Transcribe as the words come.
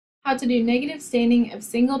how to do negative staining of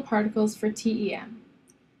single particles for TEM.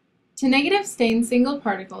 To negative stain single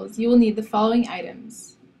particles, you will need the following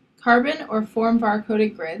items: carbon or formvar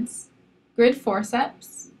coated grids, grid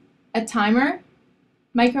forceps, a timer,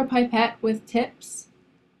 micropipette with tips,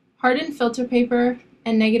 hardened filter paper,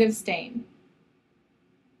 and negative stain.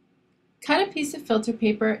 Cut a piece of filter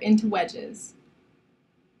paper into wedges.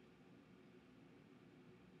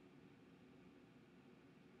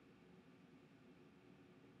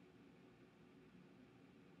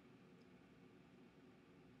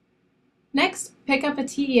 Next, pick up a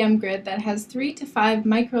TEM grid that has 3 to 5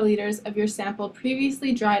 microliters of your sample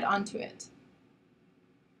previously dried onto it.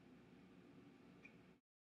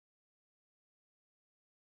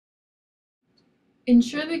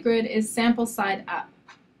 Ensure the grid is sample side up.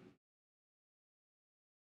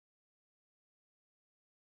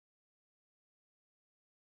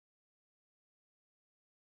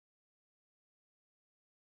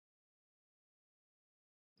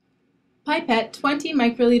 Pipette 20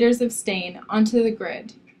 microliters of stain onto the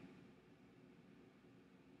grid.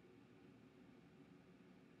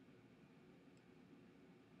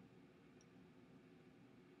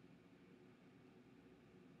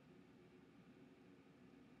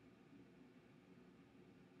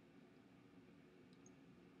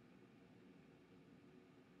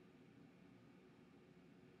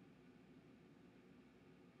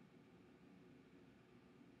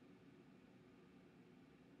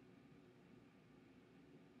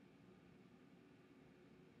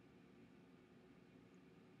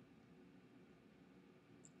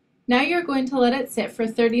 Now you're going to let it sit for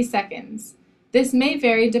 30 seconds. This may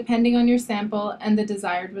vary depending on your sample and the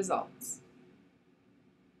desired results.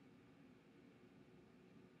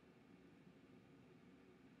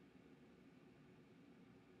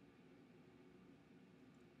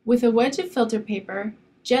 With a wedge of filter paper,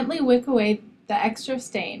 gently wick away the extra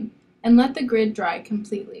stain and let the grid dry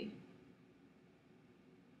completely.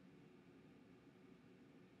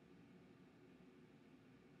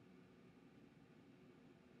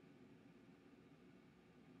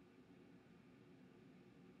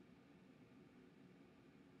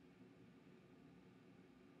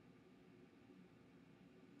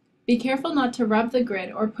 Be careful not to rub the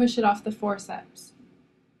grid or push it off the forceps.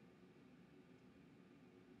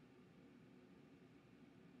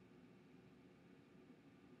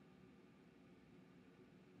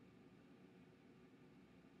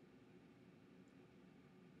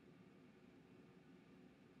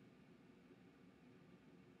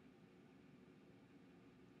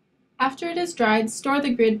 After it is dried, store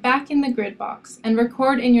the grid back in the grid box and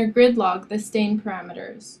record in your grid log the stain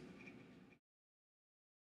parameters.